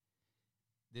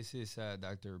This is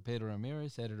Dr. Pedro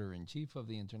Ramirez, editor-in-chief of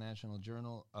the International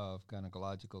Journal of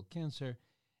Gynecological Cancer.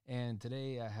 And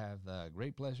today I have the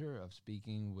great pleasure of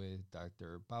speaking with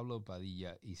Dr. Pablo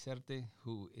Padilla Icerte,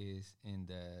 who is in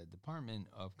the Department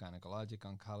of Gynecologic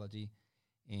Oncology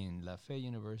in La Fe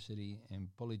University and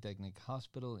Polytechnic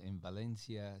Hospital in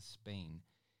Valencia, Spain.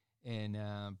 And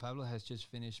Pablo has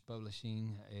just finished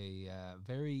publishing a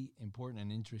very important and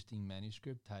interesting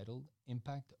manuscript titled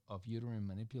Impact of Uterine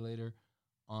Manipulator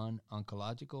on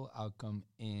Oncological Outcome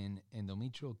in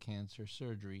Endometrial Cancer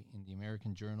Surgery in the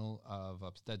American Journal of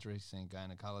Obstetrics and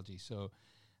Gynecology. So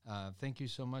thank you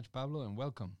so much, Pablo, and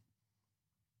welcome.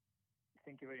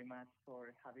 Thank you very much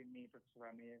for having me, Professor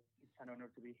Ramirez. It's an honor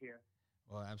to be here.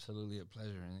 Well, absolutely a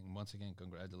pleasure. And once again,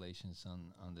 congratulations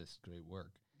on this great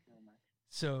work. Thank you very much.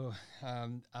 So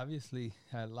obviously,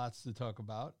 lots to talk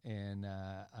about, and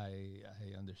I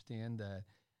understand that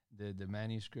the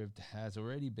manuscript has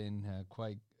already been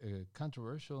quite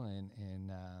controversial, and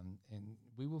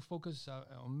we will focus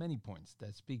on many points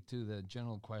that speak to the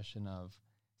general question of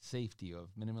safety of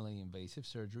minimally invasive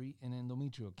surgery in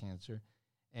endometrial cancer,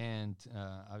 and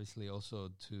obviously also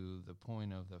to the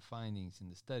point of the findings in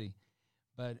the study.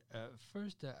 But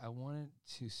first, I wanted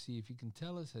to see if you can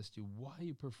tell us as to why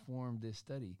you performed this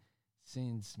study,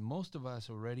 since most of us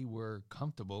already were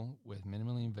comfortable with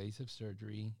minimally invasive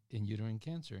surgery in uterine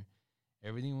cancer.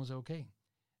 Everything was okay.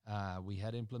 We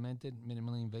had implemented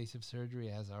minimally invasive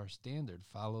surgery as our standard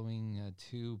following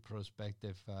two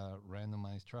prospective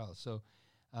randomized trials. So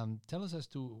tell us as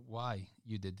to why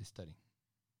you did this study.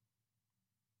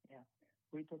 Yeah,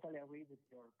 we totally agree with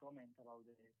your comment about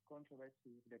the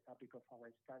controversy, the topic of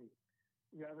our study.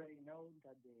 We already know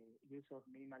that the use of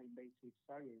minimally invasive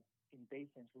surgery in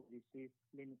patients with disease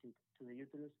limited to the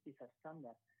uterus is a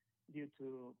standard due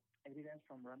to evidence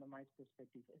from randomized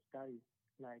prospective studies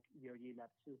like VOG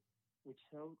Lab 2, which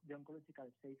show the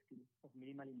oncological safety of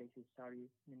minimally invasive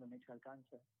surgery in endometrial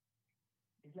cancer.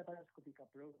 This laparoscopic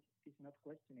approach is not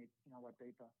questioned in our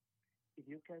paper. If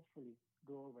you carefully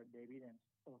go over the evidence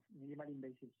of minimally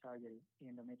invasive surgery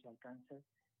in endometrial cancer,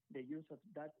 the use of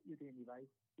that uterine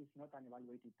device is not an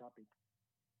evaluated topic.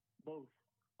 Both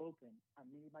open and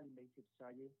minimally invasive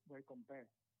surgery were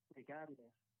compared,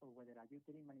 regardless of whether a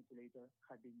uterine manipulator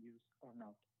had been used or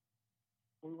not.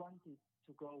 We wanted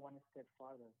to go one step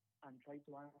further and try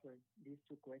to answer these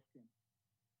two questions.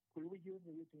 Could we use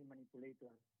the uterine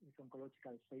manipulator with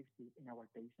oncological safety in our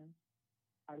patients?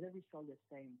 Are the results the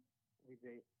same with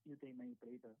the uterine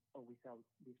manipulator or without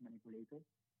this manipulator?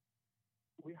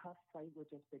 We have 5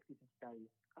 retrospective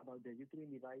studies about the uterine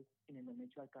device in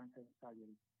endometrial cancer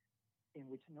surgery, in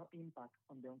which no impact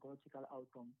on the oncological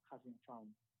outcome has been found.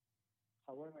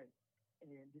 However,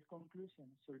 this conclusion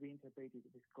should be interpreted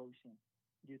with caution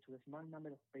due to the small number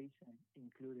of patients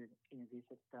included in this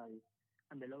study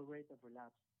and the low rate of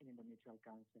relapse in endometrial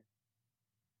cancer.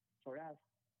 For us,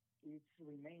 it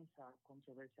remains a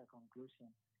controversial conclusion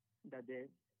that the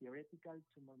theoretical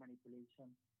tumor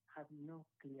manipulation has no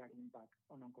clear impact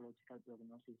on oncological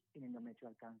prognosis in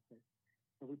endometrial cancer.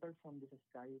 So we performed this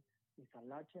study with a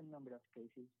larger number of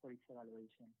cases for its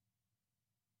evaluation.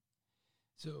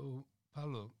 So,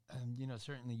 Pablo,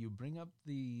 certainly you bring up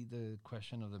the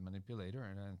question of the manipulator,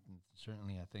 and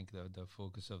certainly I think the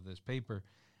focus of this paper,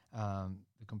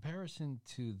 the comparison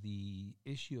to the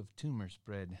issue of tumor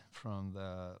spread from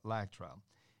the LAC trial.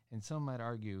 And some might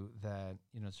argue that,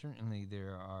 certainly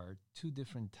there are two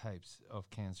different types of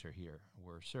cancer here,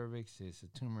 where cervix is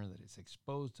a tumor that is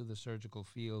exposed to the surgical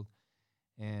field,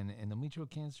 and endometrial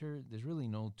cancer, there's really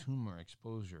no tumor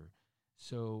exposure.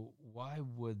 So why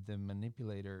would the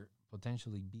manipulator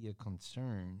potentially be a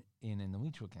concern in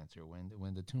endometrial cancer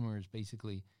when the tumor is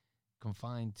basically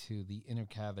confined to the inner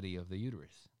cavity of the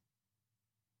uterus?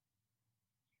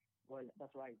 Well,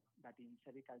 that's right. But in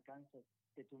cervical cancer,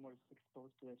 the tumor is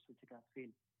exposed to the surgical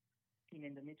field. In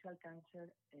endometrial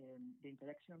cancer, the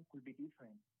interaction could be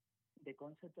different. The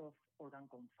concept of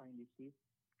organ-confined disease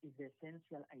is the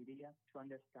essential idea to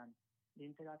understand the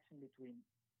interaction between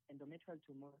endometrial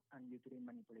tumor and uterine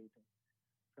manipulator.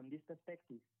 From this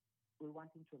perspective, we're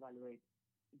wanting to evaluate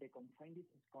the confined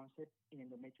disease concept in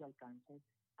endometrial cancer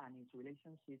and its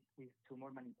relationship with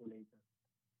tumor manipulator.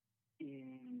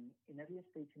 In early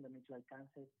stage endometrial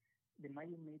cancer, the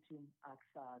myometrium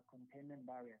acts as a containment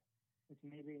barrier, which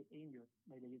may be injured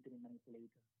by the uterine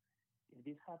manipulator. If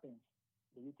this happens,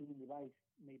 the uterine device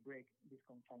may break this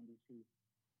confined disease.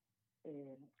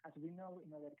 As we know in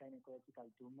other gynecological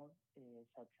tumors,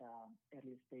 such as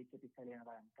early stage epithelial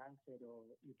ovarian cancer or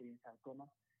uterine sarcoma,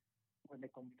 when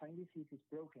the confined disease is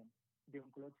broken, the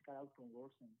oncological outcome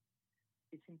worsens.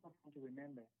 It's important to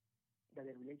remember that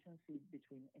the relationship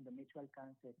between endometrial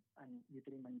cancer and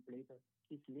uterine manipulator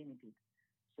is limited.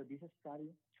 So this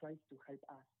study tries to help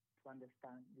us to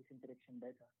understand this interaction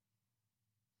better.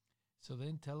 So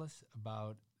then tell us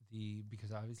about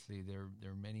because obviously there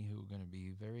are many who are going to be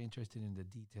very interested in the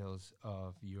details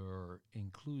of your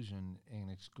inclusion and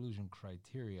exclusion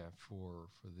criteria for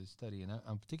this study. And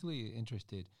I'm particularly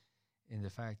interested in the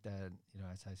fact that,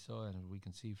 as I saw and we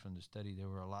can see from the study, there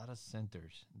were a lot of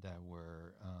centers that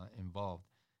were involved.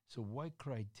 So what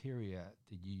criteria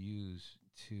did you use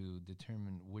to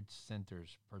determine which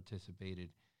centers participated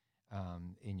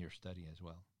in your study as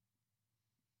well?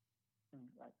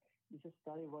 Right. This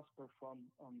study was performed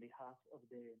on behalf of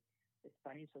the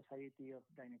Spanish Society of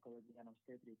Gynecology and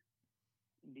Obstetrics.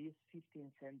 These 15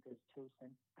 centers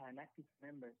chosen are active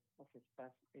members of the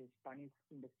Spanish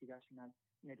Investigational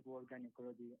Network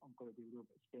Gynecology Oncology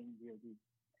Group, Spain GOG.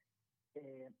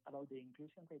 About the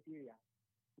inclusion criteria,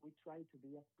 we try to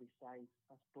be as precise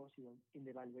as possible in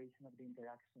the evaluation of the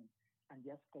interaction and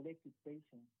just collected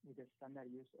patients with the standard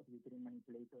use of uterine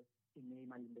manipulator in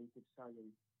minimal invasive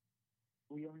surgery.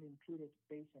 We only included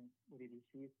patients with a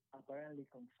disease apparently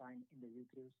confined in the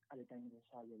uterus at the time of the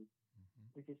surgery,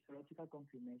 with histological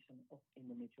confirmation of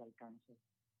endometrial cancer,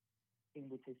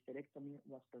 in which a hysterectomy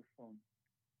was performed.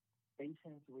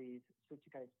 Patients with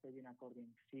surgical staging according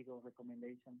FIGO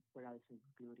recommendation were also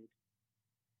included.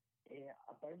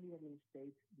 Apparently early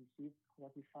stage disease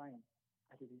was defined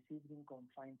as a disease being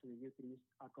confined to the uterus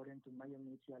according to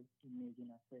myometrial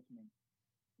imaging assessment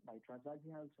by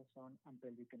transvaginal ultrasound and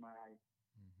pelvic MRI.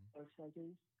 All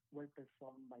surgeries were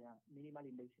performed by a minimal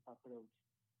invasive approach,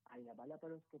 either by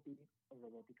laparoscopy or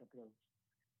robotic approach.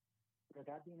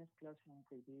 Regarding exclusion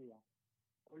criteria,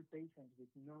 all patients with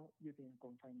no uterine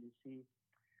confined disease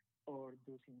or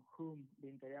those in whom the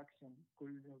interaction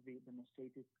could not be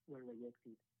demonstrated were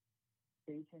rejected.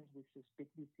 Patients with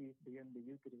suspect disease beyond the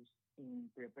uterus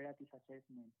in preparative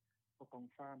assessment or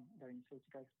confirmed during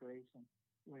surgical exploration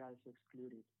were also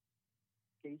excluded.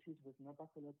 Cases with no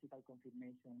pathological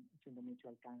confirmation of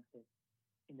endometrial cancer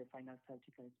in the final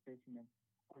surgical specimen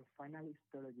or final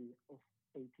histology of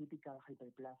atypical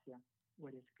hyperplasia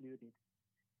were excluded.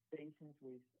 Patients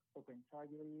with open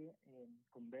surgery and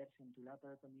conversion to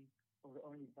laparotomy or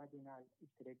only vaginal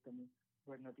hysterectomy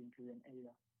were not included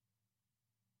either.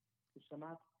 To sum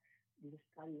up, this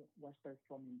study was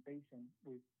performed in patients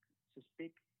with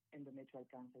suspect endometrial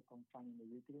cancer confined in the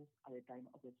uterus at the time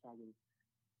of the surgery,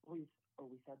 with or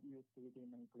without use of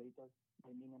uterine manipulators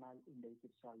by minimal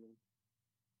invasive surgery.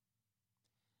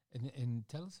 And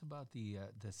tell us about the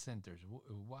centers.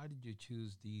 Why did you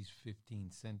choose these 15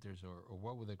 centers, or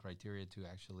what were the criteria to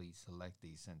actually select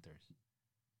these centers?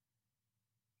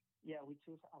 Yeah, we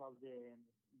choose about the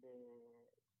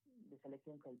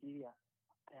selection criteria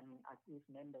and active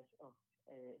members of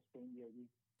Spain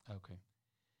GOG. Okay.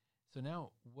 So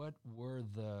now, what were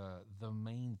the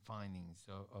main findings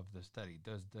of the study?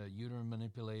 Does the uterine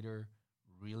manipulator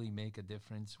really make a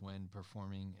difference when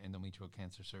performing endometrial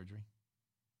cancer surgery?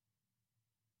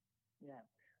 Yeah.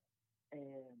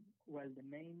 Well, the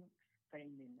main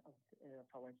finding of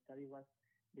our study was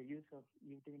the use of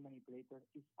uterine manipulator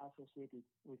is associated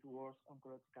with worse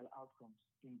oncological outcomes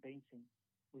in patients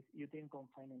with uterine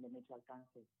confined endometrial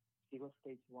cancer, FIGO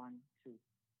stage 1, 2,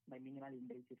 by minimal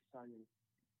invasive surgery.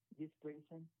 These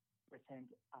patients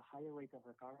present a higher rate of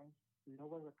recurrence,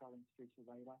 lower recurrence-free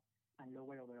survival, and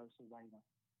lower overall survival,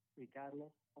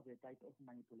 regardless of the type of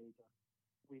manipulator,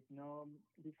 with no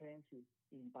differences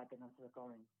in pattern of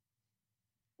recurrence.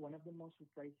 One of the most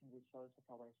surprising results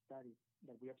of our study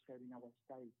that we observed in our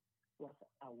study was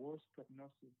a worse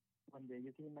prognosis when the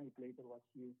uterine manipulator was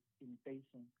used in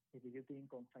patients with the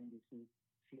uterine confined disease,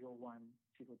 FIGO 1,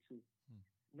 FIGO 2,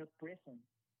 not present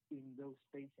in those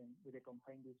patients with a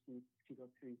confined disease, FIGO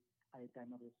 3, at the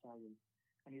time of the surgery.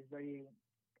 And it's very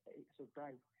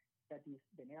surprised that is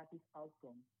the negative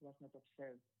outcome was not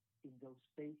observed in those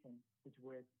patients which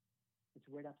were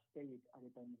upstaged at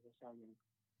the time of the surgery.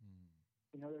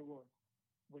 In other words,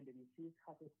 when the disease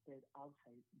has spread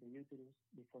outside the uterus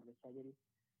before the surgery,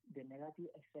 the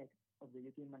negative effect of the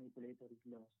uterine manipulator is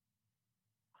lost.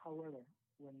 However,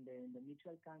 when the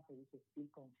endometrial cancer is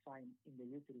still confined in the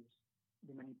uterus,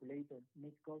 the manipulator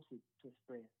may cause it to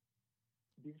spread.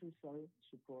 These results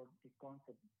support the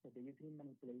concept that the uterine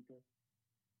manipulator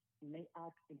may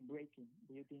act in breaking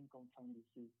the uterine confined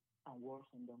disease and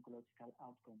worsen the oncological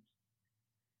outcomes.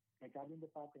 Regarding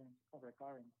the patterns of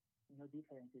recurrence, no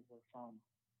differences were found.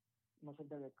 Most of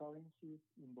the recurrences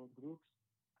in both groups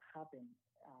happen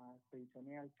as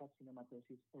peritoneal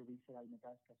carcinomatosis or visceral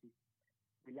metastasis.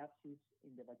 Relapses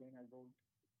in the vaginal bone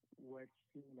were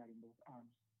similar in both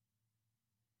arms.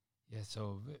 Yeah,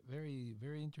 so very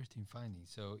very interesting finding.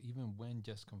 So even when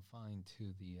just confined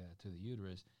to the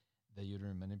uterus, the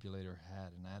uterine manipulator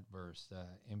had an adverse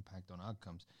impact on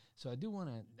outcomes. So I do want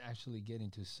to actually get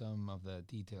into some of the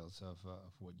details of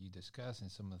what you discuss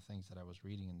and some of the things that I was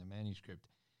reading in the manuscript.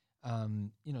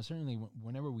 Certainly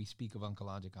whenever we speak of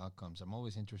oncologic outcomes, I'm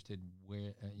always interested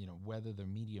where, whether the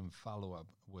median follow-up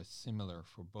was similar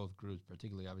for both groups,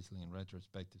 particularly obviously in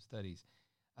retrospective studies.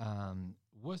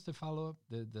 Was the follow-up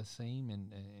the same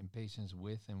in patients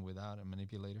with and without a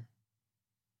manipulator?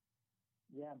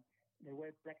 Yeah, there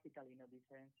were practically no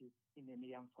differences in the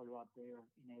median follow-up there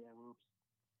in either groups.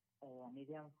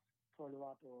 Median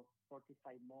follow-up of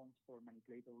 45 months for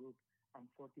manipulator group and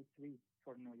 43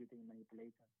 for no-uterine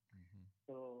manipulator. Mm-hmm.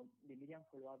 So the median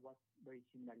follow-up was very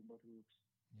similar in both groups.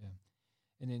 Yeah.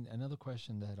 And then another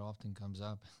question that often comes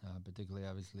up, particularly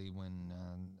obviously when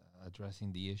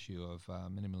addressing the issue of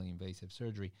minimally invasive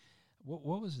surgery,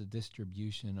 what was the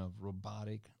distribution of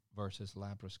robotic versus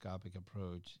laparoscopic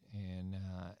approach? And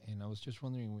I was just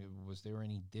wondering, was there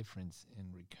any difference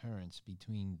in recurrence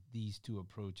between these two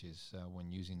approaches when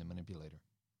using the manipulator?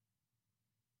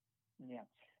 Yeah.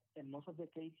 In most of the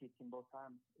cases in both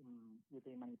arms,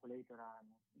 uterine manipulator and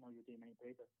no-uterine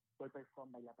manipulator, were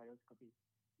performed by laparoscopy.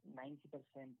 90%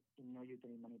 in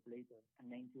no-uterine manipulator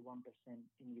and 91%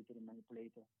 in uterine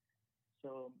manipulator.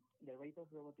 So the rate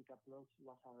of robotic approach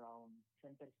was around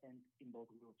 10% in both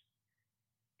groups.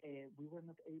 We were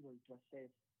not able to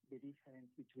assess the difference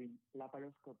between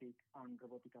laparoscopic and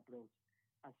robotic approach,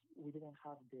 as we didn't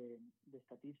have the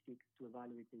statistics to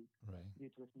evaluate it Right.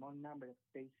 due to a small number of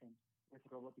patients with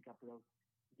robotic approach,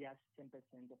 just 10%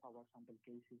 of our sample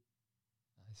cases.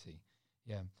 I see.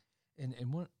 Yeah.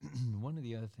 And one one of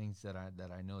the other things that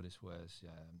I noticed was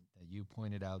that you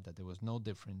pointed out that there was no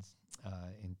difference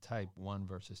in type 1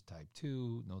 versus type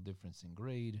 2, no difference in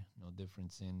grade, no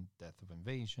difference in depth of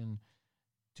invasion,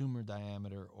 tumor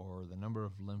diameter, or the number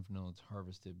of lymph nodes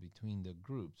harvested between the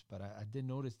groups. But I did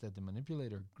notice that the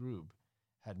manipulator group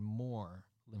had more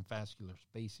lymphovascular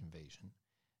space invasion.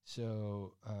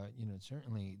 So,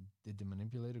 certainly, did the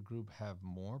manipulator group have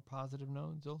more positive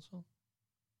nodes also?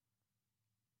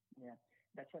 Yeah,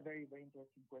 that's a very, very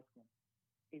interesting question.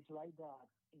 It's right that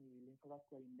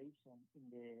lymphovascular invasion in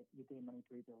the uterine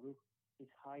manipulator group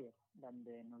is higher than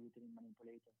the no-uterine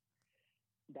manipulator.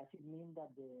 Does it mean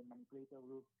that the manipulator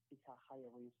group is a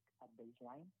higher risk at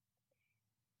baseline?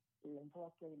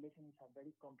 Lymphovascular invasion is a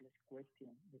very complex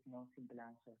question with no simple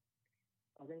answer.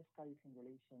 Other studies in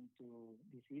relation to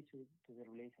this issue, to the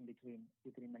relation between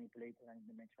uterine manipulator and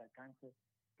endometrial cancer,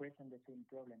 present the same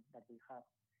problem that we have.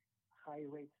 High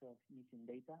rates of missing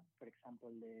data, for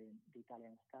example, the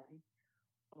Italian study,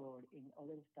 or in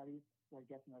other studies were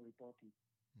just not reported.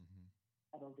 Mm-hmm.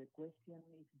 About the question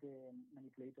if the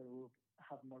manipulator group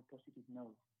have more positive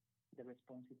nodes, the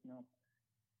response is no.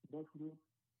 Both groups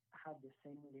have the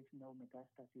same lymph node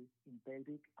metastasis in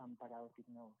pelvic and paraortic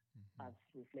nodes, Mm-hmm. as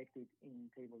reflected in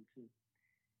Table 2.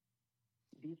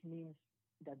 This means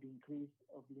that the increase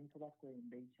of lymphovascular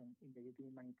invasion in the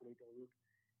uterine manipulator group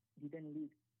didn't lead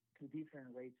to different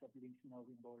rates of lymph node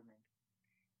involvement.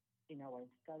 In our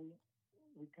study,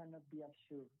 we cannot be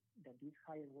assured that this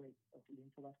higher rate of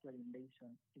lymphovascular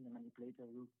invasion in the manipulator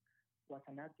group was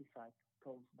an artifact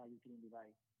caused by uterine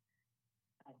device,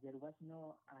 as there was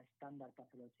no standard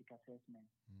pathologic assessment.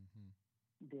 Mm-hmm.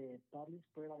 The published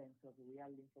prevalence of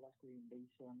real lymphovascular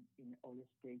invasion in all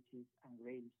stages and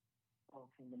grades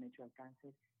of endometrial cancer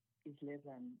is less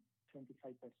than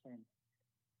 25%.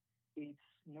 It's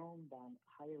known that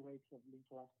higher rates of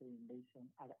lymphovascular invasion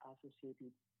are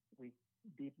associated with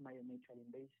deep myometrial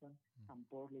invasion and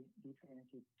poorly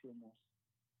differentiated tumors.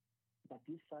 But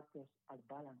these factors are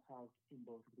balanced out in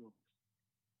both groups.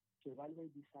 To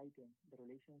evaluate this item, the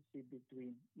relationship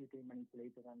between uterine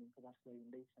manipulator and lymphovascular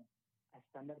invasion, a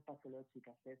standard pathologic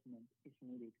assessment is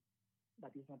needed,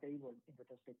 but is not able in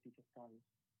retrospective studies.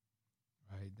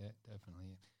 Right, that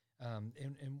definitely.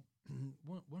 And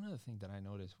one other thing that I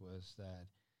noticed was that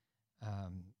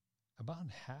about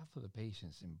half of the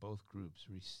patients in both groups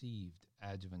received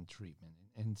adjuvant treatment.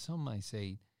 And some might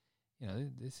say,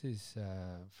 this is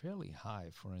fairly high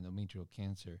for endometrial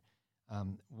cancer.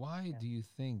 Why do you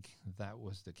think that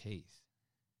was the case?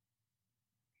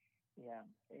 Yeah,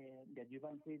 the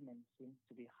adjuvant treatment seems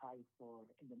to be high for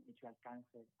endometrial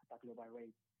cancer at a global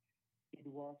rate. It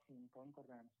was in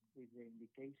concordance with the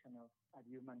indication of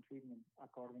adjuvant treatment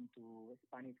according to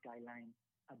Spanish guidelines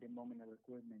at the moment of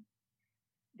recruitment.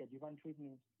 The adjuvant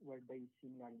treatments were very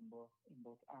similar in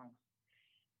both arms.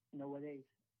 Nowadays,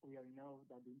 we all know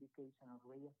that the indication of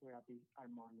radiotherapy are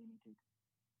more limited.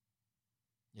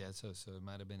 Yeah, so it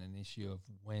might have been an issue of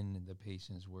when the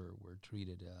patients were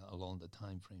treated along the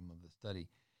time frame of the study.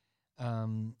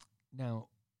 Um, Now,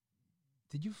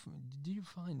 did you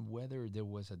find whether there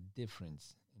was a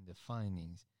difference in the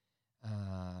findings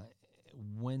uh,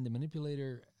 when the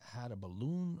manipulator had a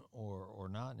balloon or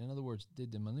not? In other words,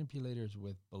 did the manipulators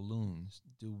with balloons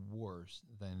do worse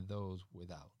than those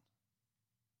without?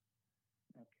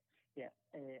 Okay. Yeah,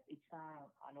 it's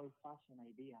an old-fashioned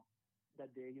idea that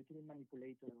the uterine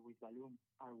manipulators with balloon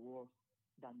are worse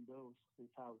than those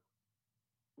without.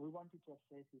 We wanted to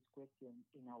assess this question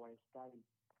in our study,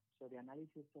 so the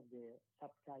analysis of the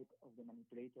subtype of the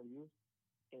manipulator used,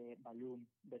 balloon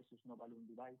versus no balloon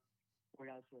device,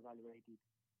 were also evaluated.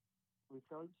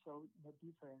 Results showed no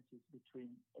differences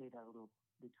between either group,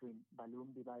 between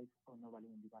balloon device or no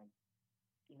balloon device.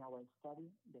 In our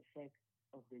study, the effect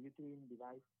of the uterine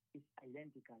device is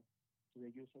identical to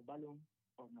the use of balloon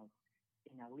or not,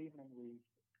 in agreement with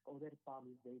other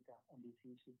published data on this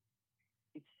issue.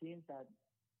 It seems that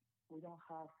we don't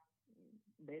have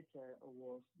better or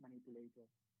worse manipulators.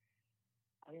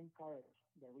 I encourage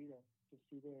the reader to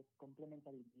see the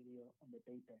complementary video on the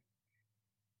paper,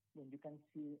 when you can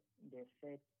see the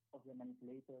effect of the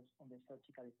manipulators on the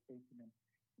surgical specimen,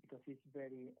 because it's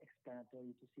very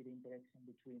explanatory to see the interaction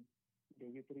between the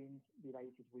uterine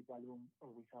devices with balloon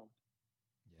or without.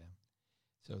 Yeah.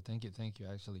 So thank you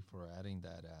actually for adding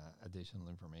that additional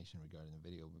information regarding the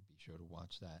video. We'll be sure to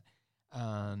watch that.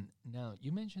 Now,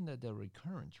 you mentioned that the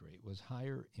recurrence rate was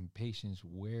higher in patients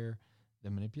where the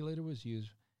manipulator was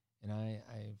used, and I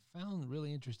found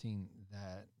really interesting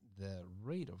that the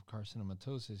rate of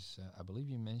carcinomatosis, I believe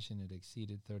you mentioned it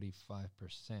exceeded 35%,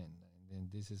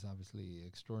 and this is obviously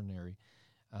extraordinary.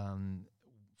 Um,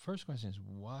 First question is,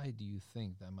 why do you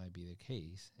think that might be the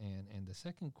case? And the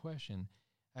second question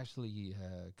actually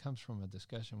comes from a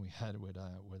discussion we had with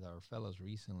our fellows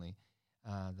recently.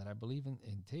 That I believe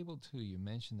in table 2, you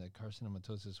mentioned that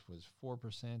carcinomatosis was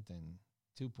 4% and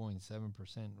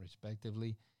 2.7%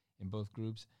 respectively in both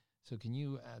groups. So can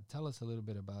you tell us a little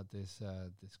bit about this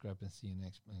discrepancy and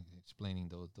explaining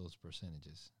those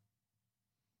percentages?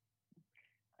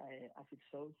 As it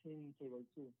shows in table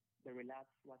 2, the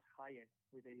relapse was higher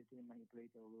with the uterine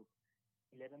manipulator group,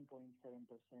 11.7%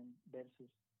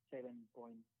 versus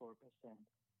 7.4%.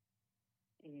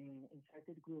 In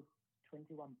inserted group,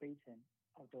 21 patients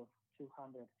out of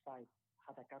 205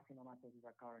 had a carcinomatosis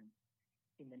recurrence.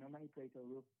 In the non-manipulator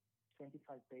group,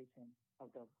 25 patients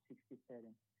out of 67.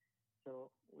 So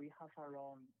we have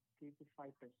around 55%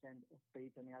 of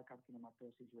peritoneal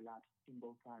carcinomatosis relapse in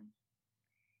both arms.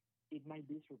 It might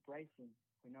be surprising,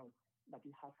 we know, but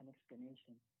it has an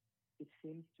explanation. It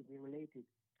seems to be related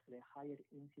to the higher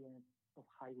incidence of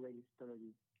high-grade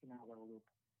histology in our group.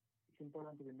 It's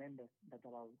important to remember that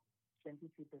about 23%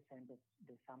 of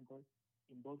the samples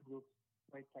in both groups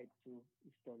were type 2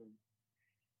 histology.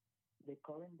 The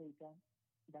current data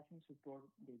doesn't support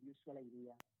the usual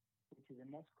idea, which is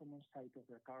the most common site of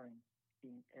recurrence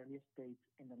in early stage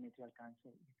endometrial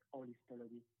cancer with all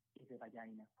histology is the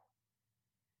vagina.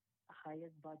 A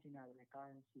higher vaginal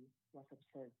recurrence was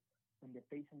observed when the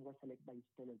patient was selected by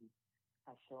histology,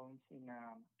 as shown in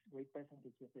a great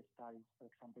percentage of the studies,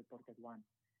 for example, PORTED 1.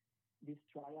 This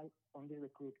trial only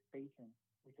recruit patients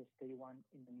with a stage 1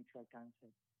 endometrial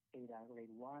cancer, either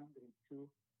grade 1, grade 2,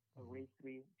 or grade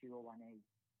 3, 018.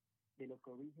 The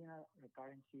locoregional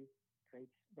recurrence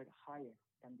rates were higher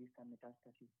than distant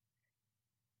metastases,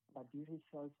 but these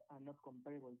results are not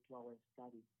comparable to our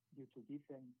study due to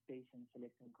different patient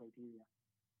selection criteria.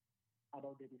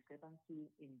 About the discrepancy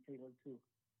in table 2,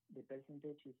 the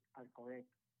percentages are correct.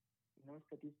 No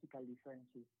statistical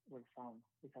differences were found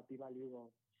with a p-value of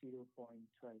 0.12.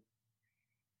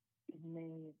 It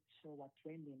may show a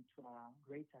trending to a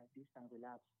greater distant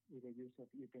relapse with the use of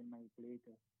uterine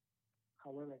manipulator.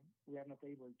 However, we are not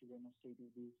able to demonstrate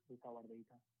this with our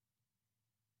data.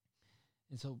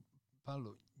 And so,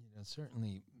 Pablo,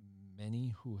 certainly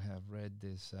many who have read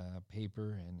this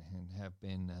paper and have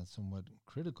been somewhat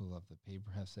critical of the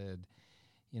paper have said,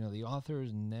 the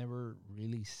authors never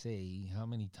really say how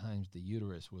many times the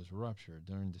uterus was ruptured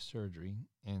during the surgery,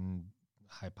 and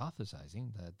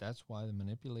hypothesizing that that's why the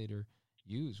manipulator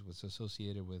used was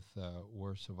associated with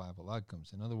worse survival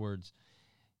outcomes. In other words,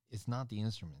 it's not the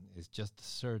instrument, it's just the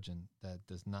surgeon that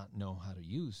does not know how to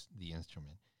use the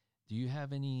instrument. Do you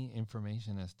have any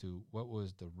information as to what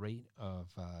was the rate of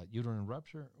uterine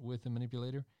rupture with the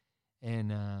manipulator,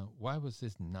 and why was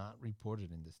this not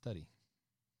reported in the study?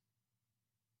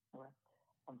 Well,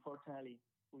 unfortunately,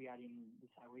 we are in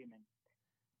disagreement.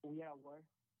 We are aware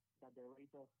that the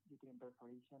rate of uterine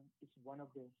perforation is one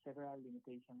of the several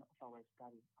limitations of our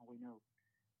study, and we know.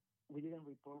 We didn't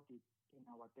report it in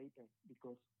our paper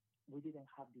because we didn't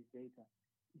have this data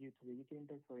due to the uterine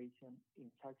perforation in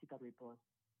surgical reports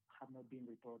have not been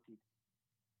reported.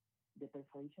 The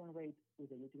perforation rate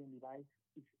with the uterine device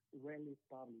is rarely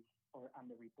published or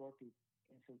underreported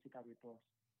in surgical reports.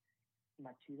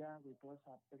 Machida reports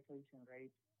a perforation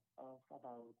rate of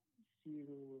about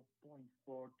 0.4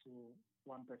 to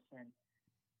 1%,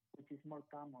 which is more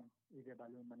common with the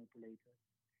balloon manipulator.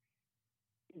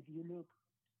 If you look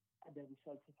at the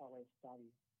results of our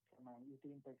study from a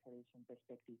uterine perforation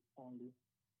perspective only,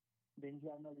 then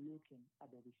you are not looking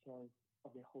at the results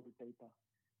of the whole paper.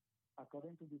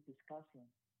 According to this discussion,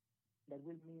 that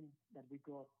will mean that we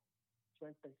got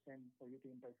 12% for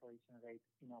uterine perforation rate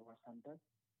in our sample.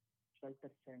 12%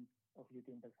 of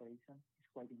uterine perforation is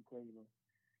quite incredible.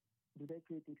 Do the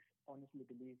critics honestly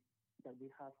believe that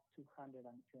we have 210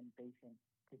 patients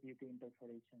with uterine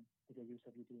perforation with the use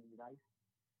of uterine device?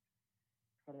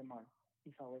 Furthermore,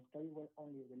 if our study were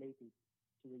only related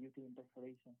to the uterine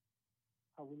perforation,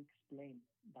 how will explain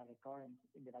that recurrence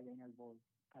in the vaginal wall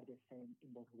are the same in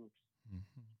both groups?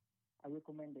 Mm-hmm. I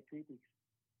recommend the critics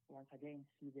once again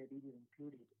see the video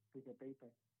included with the paper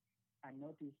and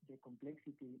notice the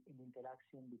complexity in the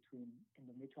interaction between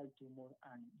endometrial tumor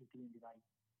and uterine device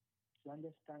to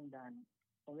understand that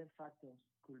other factors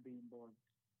could be involved.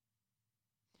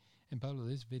 And Pablo,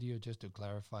 this video, just to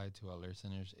clarify to our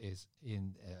listeners, is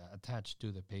attached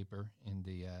to the paper in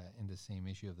the same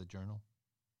issue of the journal.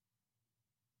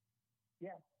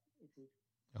 Yes, it is.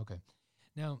 Okay.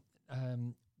 Now,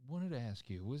 wanted to ask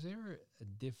you: was there a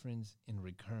difference in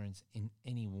recurrence in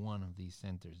any one of these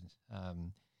centers?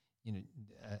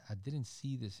 I didn't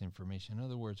see this information. In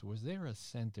other words, was there a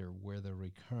center where the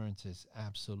recurrences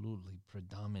absolutely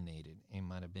predominated and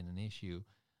might have been an issue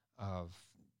of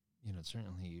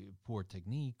certainly poor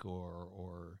technique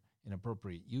or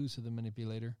inappropriate use of the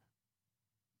manipulator?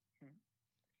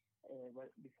 Well,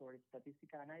 before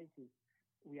statistical analysis,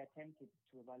 we attempted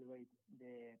to evaluate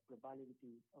the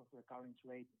probability of recurrence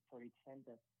rate for each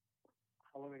center.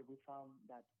 However, we found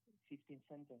that 15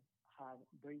 centers had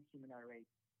very similar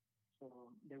rates, so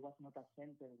there was not a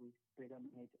center with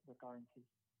predominant recurrences.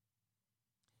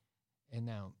 And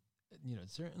now,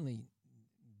 certainly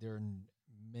there are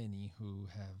many who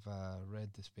have read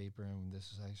this paper, and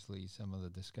this is actually some of the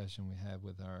discussion we had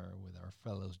with our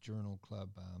Fellows Journal Club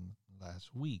last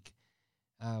week,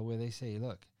 where they say,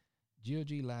 look,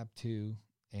 GOG Lab 2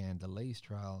 and the LACE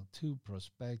trial, 2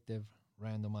 prospective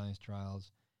randomized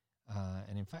trials,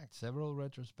 and in fact, several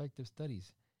retrospective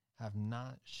studies have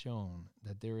not shown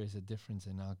that there is a difference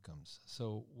in outcomes.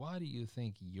 So why do you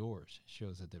think yours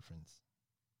shows a difference?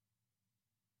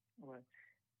 Well,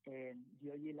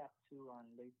 GOG Lab 2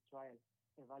 and LACE trial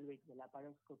evaluate the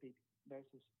laparoscopic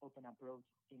versus open approach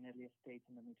in early stage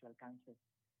endometrial cancer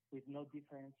with no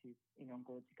differences in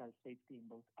oncological safety in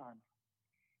both arms.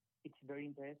 It's very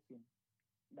interesting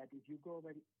that if you go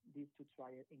over these 2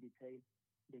 trials in detail,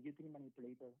 the uterine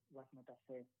manipulator was not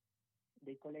assessed.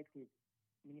 They collected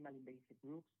minimal invasive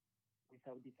groups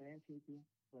without differentiating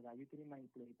whether a uterine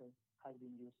manipulator has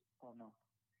been used or not.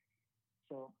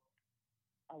 So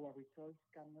our results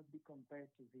cannot be compared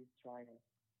to these trials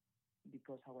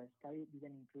because our study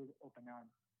didn't include open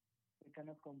arms. We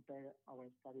cannot compare our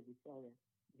study with others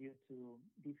due to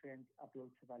different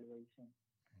approach evaluation.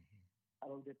 Mm-hmm.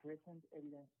 About the present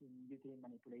evidence in uterine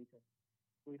manipulator,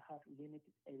 we have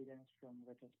limited evidence from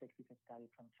retrospective studies,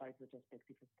 from 5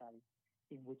 retrospective studies,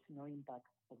 in which no impact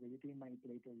of the uterine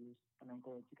manipulator use on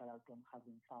oncological outcome has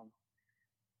been found.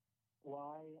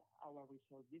 Why our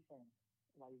results different?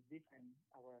 Why is different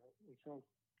our results?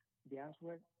 The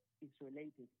answer is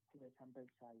related to the sample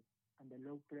size and the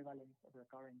low prevalence of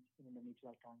recurrence in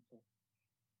endometrial cancer.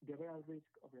 The overall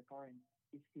risk of recurrence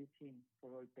is 15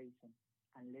 for all patients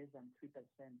and less than 3%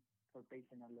 for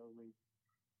patients at low risk.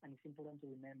 And it's important to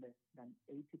remember that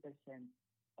 80%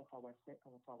 of our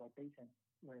patients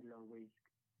were low risk.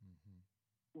 Mm-hmm.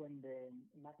 When the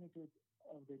magnitude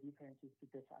of the differences to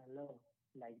test are low,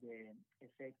 like the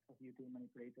effect of uterine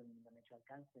manipulator in endometrial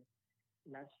cancer,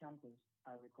 large samples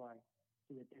are required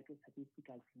to detect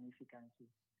statistical significance.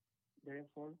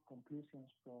 Therefore,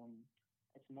 conclusions from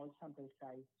a small sample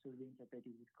size should be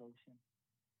interpreted with caution.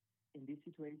 In this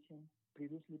situation,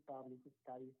 previously published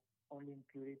studies only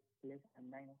included less than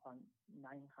 900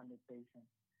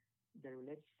 patients. The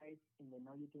relapse rate in the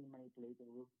no-uterine manipulator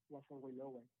group was always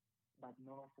lower, but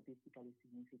not statistically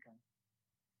significant.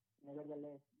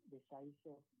 Nevertheless, the size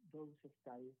of those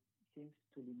studies seems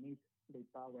to limit their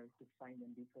power to find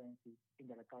the differences in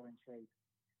the recurrence rate.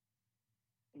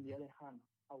 On the other hand,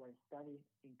 our study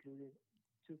included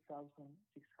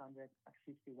 2,661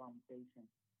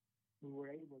 patients we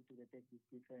were able to detect these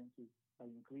differences by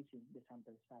increasing the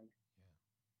sample size.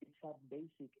 Yeah. It's a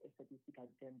basic statistical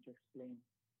term to explain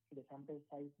the sample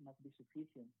size must be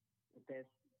sufficient to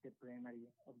test the primary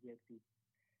objective.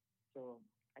 So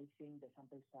I think the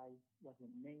sample size was the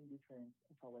main difference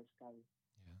of our study.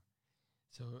 Yeah.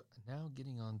 So now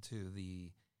getting on to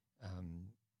the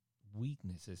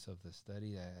weaknesses of the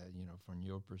study, from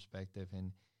your perspective,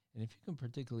 and if you can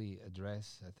particularly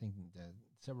address, I think that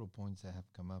several points that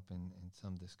have come up in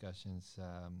some discussions,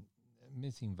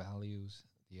 missing values,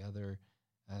 the other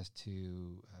as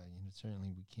to,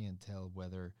 certainly we can't tell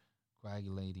whether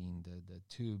coagulating the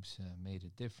tubes made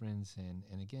a difference.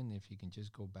 And again, if you can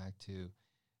just go back to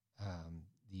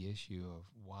the issue of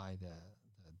why the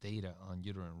data on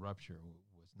uterine rupture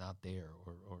was not there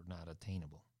or not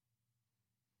attainable.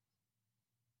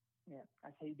 Yeah, I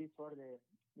said before, the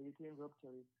uterine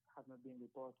rupture has not been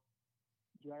reported.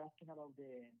 You are asking about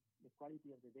the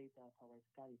quality of the data of our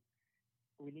study.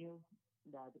 We knew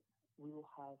that we will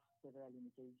have several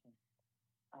limitations,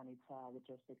 and it's a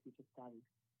retrospective study.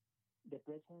 The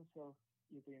presence of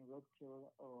uterine rupture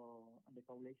or the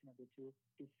coagulation of the tube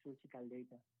is surgical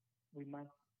data. We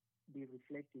must be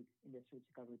reflected in the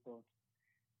surgical report.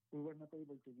 We were not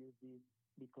able to use this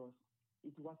because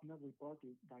it was not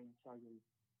reported during surgery,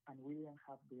 and we didn't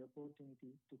have the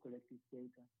opportunity to collect this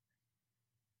data.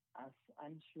 As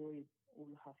I'm sure it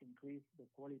will have increased the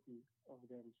quality of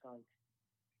the results.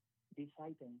 These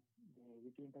items, the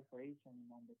uterine perforation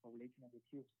and the coagulation of the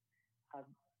tubes, have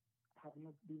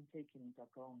not been taken into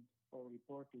account or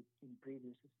reported in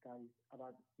previous studies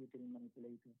about uterine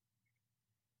manipulator.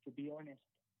 To be honest,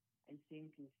 I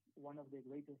think it's one of the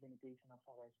greatest limitations of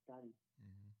our study,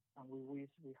 and we wish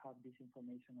we have this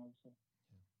information also.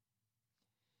 Yeah.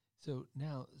 So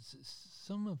now,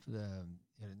 some of the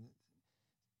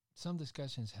some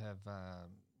discussions have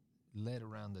led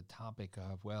around the topic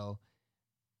of, well,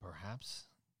 perhaps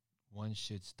one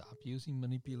should stop using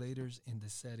manipulators in the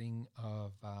setting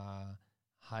of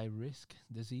high-risk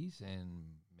disease,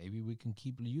 and maybe we can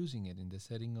keep using it in the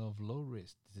setting of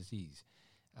low-risk disease.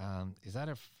 Is that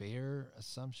a fair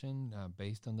assumption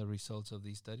based on the results of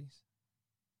these studies?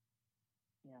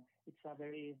 Yeah, it's a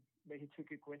very, very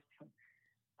tricky question.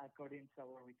 According to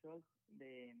our results,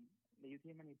 the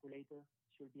uterine manipulator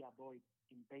should be avoided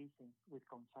in patients with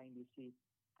confined disease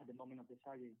at the moment of the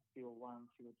surgery, CO1,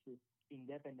 CO2,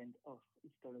 independent of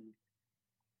histology.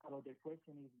 About the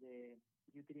question if the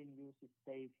uterine use is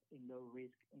safe in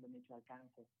low-risk endometrial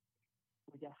cancer,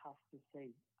 we just have to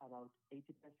say about 80%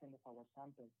 of our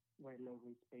samples were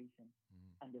low-risk patients,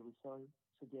 and the result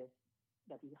suggests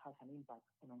that it has an impact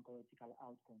on oncological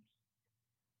outcomes.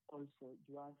 Also,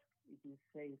 you ask if it is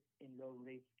safe in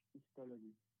low-risk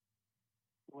histology.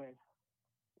 Well,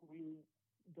 we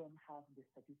don't have the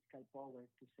statistical power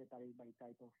to separate by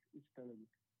type of histology.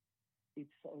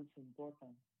 It's also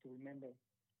important to remember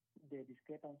the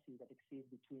discrepancy that exists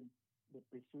between the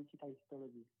pre-surgical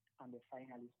histology and the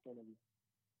final histology,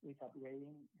 with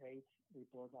upgrading rates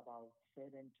report about 7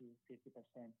 to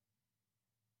 50%.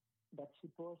 That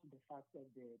supports the fact that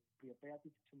the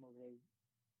preoperative tumor rate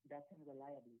doesn't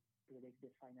reliably predict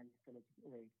the final histologic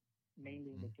rate,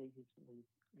 mainly in the cases with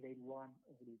grade 1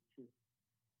 or grade 2.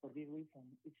 For this reason,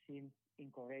 it seems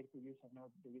incorrect to use or not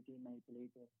the uterine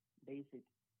manipulator based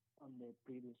on the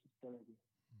previous histology.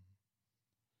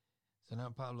 So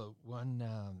now, Pablo, one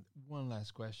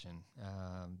last question,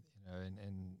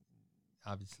 and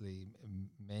obviously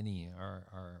many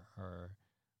are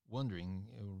wondering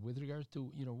with regards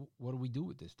to what do we do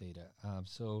with this data.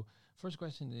 So first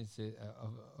question is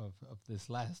of this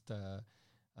last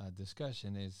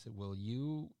discussion is, will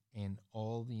you and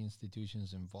all the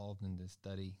institutions involved in this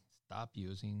study stop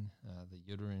using the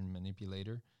uterine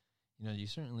manipulator? You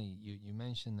certainly you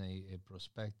mentioned a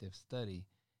prospective study,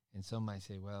 and some might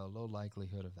say, well, low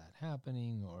likelihood of that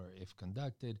happening, or if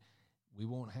conducted, we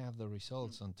won't have the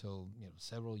results until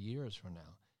several years from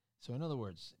now. So in other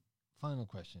words, final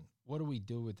question, what do we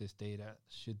do with this data?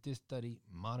 Should this study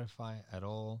modify at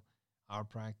all our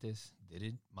practice? Did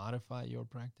it modify your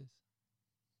practice?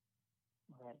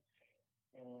 Right.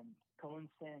 Common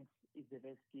sense is the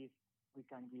best gift we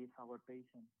can give our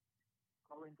patients.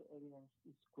 Current evidence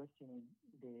is questioning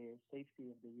the safety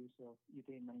of the use of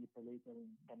uterine manipulator in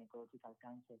gynecological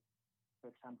cancer. For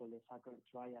example, the SACRED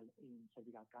trial in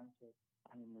cervical cancer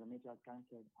and in endometrial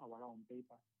cancer, our own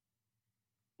paper.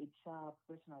 It's a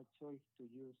personal choice to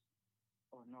use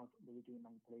or not the uterine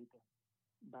manipulator.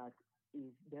 But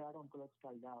if there are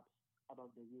oncological doubts about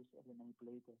the use of the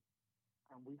manipulator,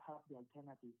 and we have the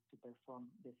alternative to perform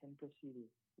the same procedure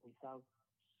without,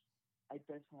 I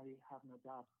personally have no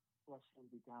doubt what should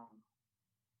be done.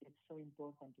 It's so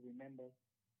important to remember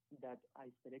that a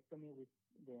hysterectomy with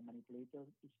the manipulator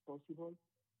is possible,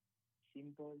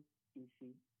 simple,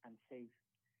 easy, and safe.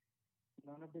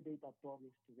 None of the data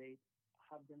published to date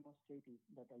have demonstrated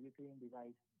that a uterine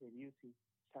device reduces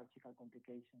surgical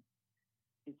complications.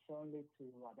 It's only to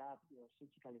adapt your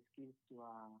surgical skills to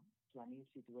a new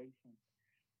situation,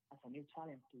 as a new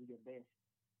challenge to do your best.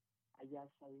 I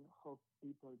hope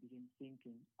people begin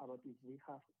thinking about if we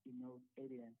have enough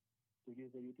evidence to use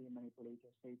the uterine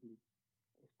manipulator safely,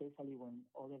 especially when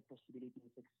other possibilities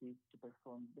exist to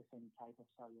perform the same type of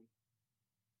surgery.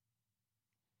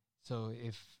 So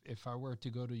if I were to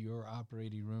go to your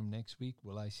operating room next week,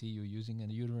 will I see you using a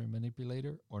uterine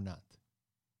manipulator or not?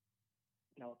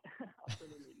 No,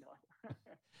 absolutely not.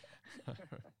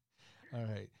 All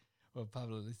right. Well,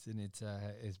 Pablo, listen, it's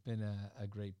been a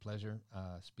great pleasure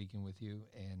speaking with you,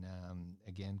 and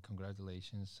again,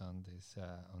 congratulations on this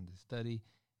study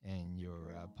and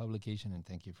your publication, and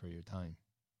thank you for your time.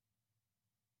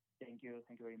 Thank you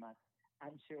very much.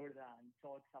 I'm sure that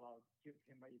talks about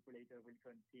uterine manipulator will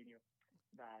continue,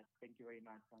 but thank you very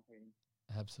much, Catherine.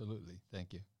 Absolutely,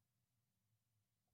 thank you.